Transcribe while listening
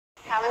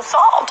haven't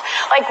solved.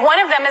 Like, one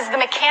of them is the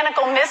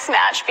mechanical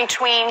mismatch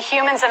between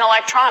humans and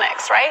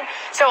electronics, right?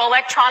 So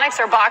electronics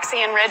are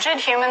boxy and rigid,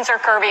 humans are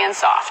curvy and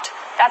soft.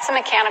 That's a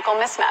mechanical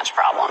mismatch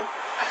problem.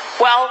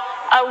 Well,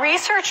 a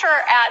researcher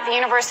at the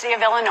University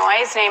of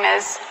Illinois, his name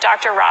is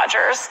Dr.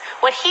 Rogers,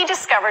 what he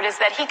discovered is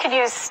that he could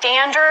use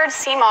standard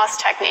CMOS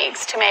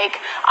techniques to make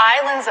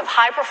islands of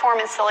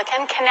high-performance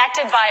silicon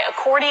connected by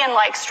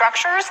accordion-like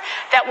structures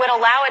that would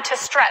allow it to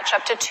stretch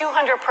up to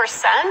 200%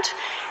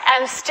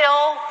 and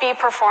still be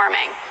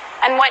performing.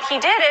 And what he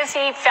did is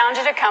he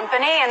founded a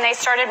company and they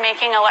started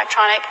making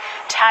electronic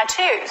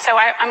tattoos. So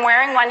I'm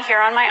wearing one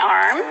here on my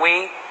arm. Do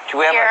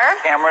we have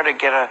a camera to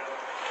get a...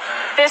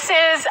 This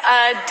is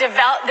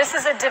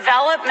a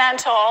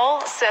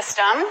developmental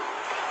system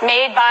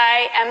made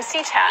by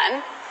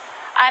MC10,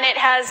 and it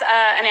has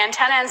an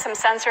antenna and some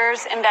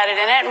sensors embedded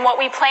in it. And what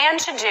we plan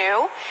to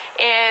do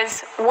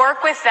is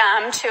work with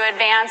them to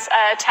advance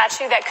a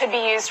tattoo that could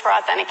be used for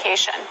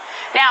authentication.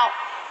 Now,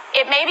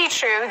 it may be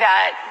true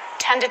that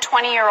 10 to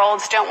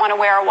 20-year-olds don't want to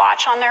wear a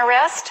watch on their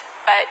wrist,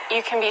 but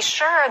you can be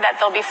sure that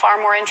they'll be far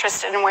more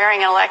interested in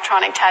wearing an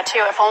electronic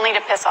tattoo, if only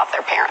to piss off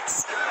their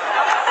parents.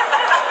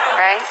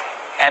 Right?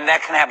 And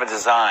that can have a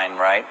design,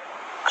 right?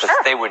 Because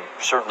sure. They would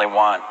certainly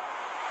want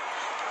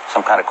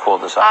some kind of cool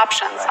design.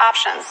 Options, right?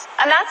 options.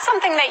 And that's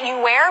something that you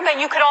wear, but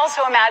you could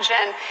also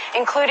imagine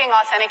including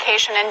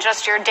authentication in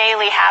just your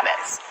daily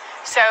habits.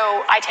 So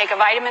I take a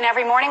vitamin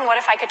every morning. What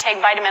if I could take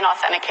vitamin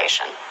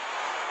authentication?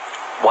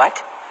 What?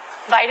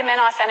 Vitamin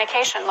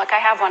authentication. Look, I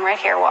have one right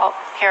here. Well,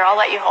 here, I'll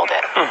let you hold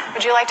it.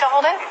 Would you like to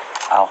hold it?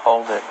 I'll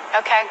hold it.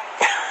 Okay.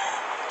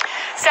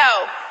 So,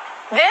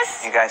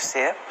 you guys see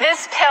it?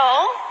 This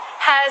pill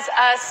has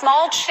a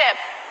small chip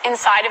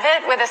inside of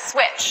it with a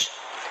switch.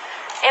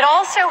 It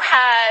also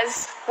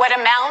has what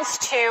amounts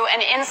to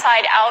an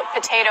inside-out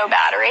potato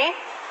battery.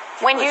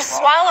 When you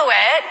swallow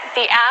it,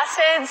 the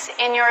acids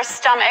in your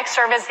stomach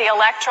serve as the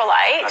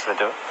electrolyte,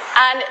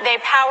 and they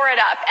power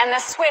it up, and the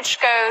switch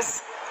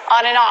goes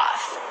on and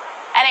off.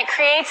 And it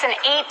creates an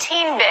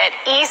 18-bit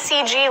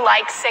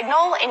ECG-like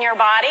signal in your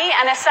body,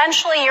 and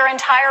essentially your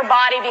entire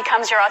body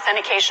becomes your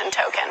authentication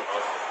token.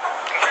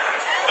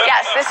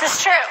 Yes, this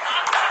is true.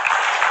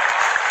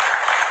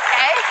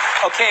 Okay?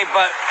 Okay,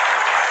 but...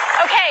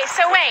 Okay,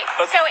 so wait.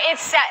 So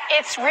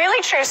it's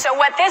really true. So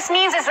what this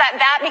means is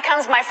that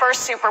becomes my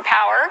first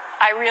superpower.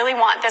 I really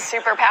want this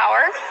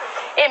superpower.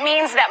 It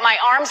means that my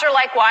arms are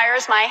like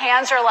wires, my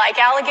hands are like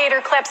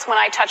alligator clips.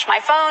 When I touch my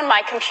phone,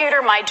 my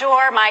computer, my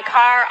door, my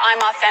car, I'm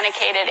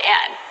authenticated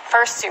in.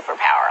 First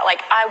superpower.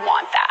 Like, I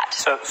want that.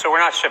 So we're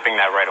not shipping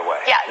that right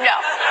away. Yeah, no.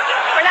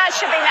 We're not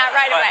shipping that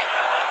right away.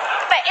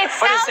 But it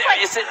sounds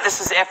like... This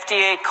is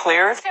FDA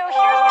cleared? So here's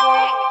the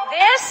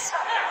thing.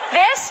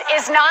 This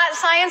is not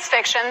science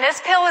fiction.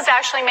 This pill was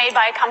actually made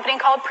by a company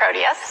called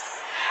Proteus,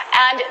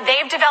 and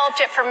they've developed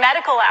it for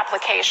medical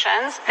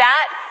applications.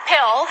 That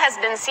pill has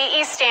been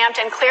CE stamped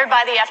and cleared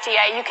by the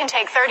FDA. You can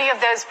take 30 of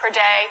those per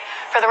day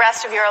for the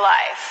rest of your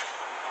life.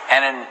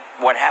 And then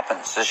what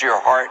happens? Does your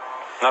heart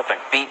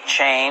beat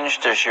change?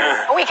 Does your...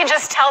 We can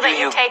just tell that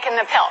you've taken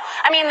the pill.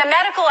 I mean, the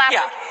medical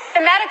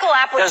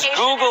application... Does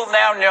Google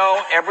now know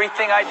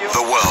everything I do?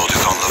 The world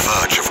is on the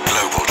verge of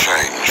global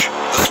change.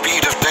 The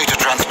speed of data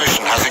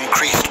transmission has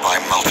increased by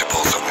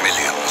multiples of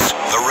millions.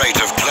 The rate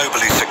of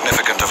globally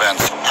significant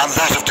events and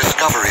that of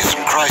discoveries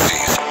and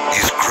crises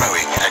is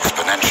growing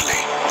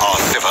exponentially. Our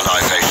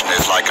civilization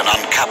is like an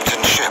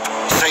uncaptained ship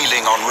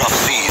sailing on rough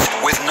seas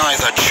with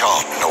neither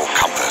chart nor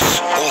compass,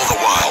 all the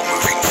while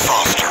moving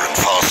faster and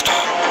faster.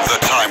 The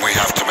time we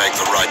have to make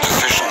the right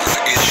decisions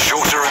is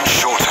shorter and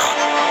shorter.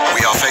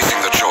 We are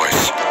facing the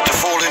choice to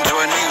fall into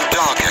a new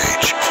dark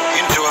age,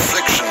 into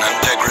affliction and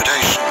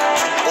degradation,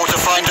 or to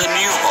find a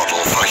new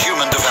model for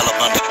human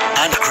development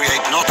and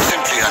create not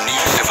simply a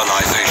new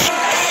civilization,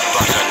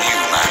 but a new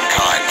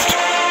mankind.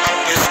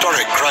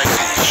 Historic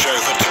crises show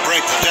that to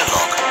break the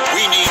deadlock,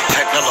 we need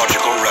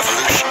technological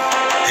revolution.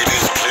 It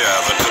is clear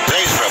that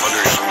today's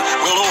revolution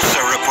will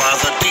also require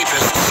the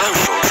deepest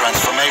social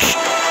transformation.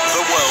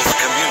 The world's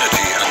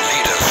community and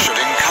leaders should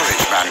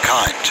encourage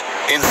mankind,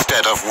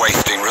 instead of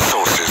wasting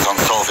resources on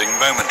solving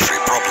momentary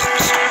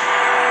problems.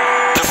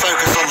 To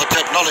focus on the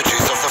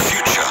technologies of the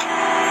future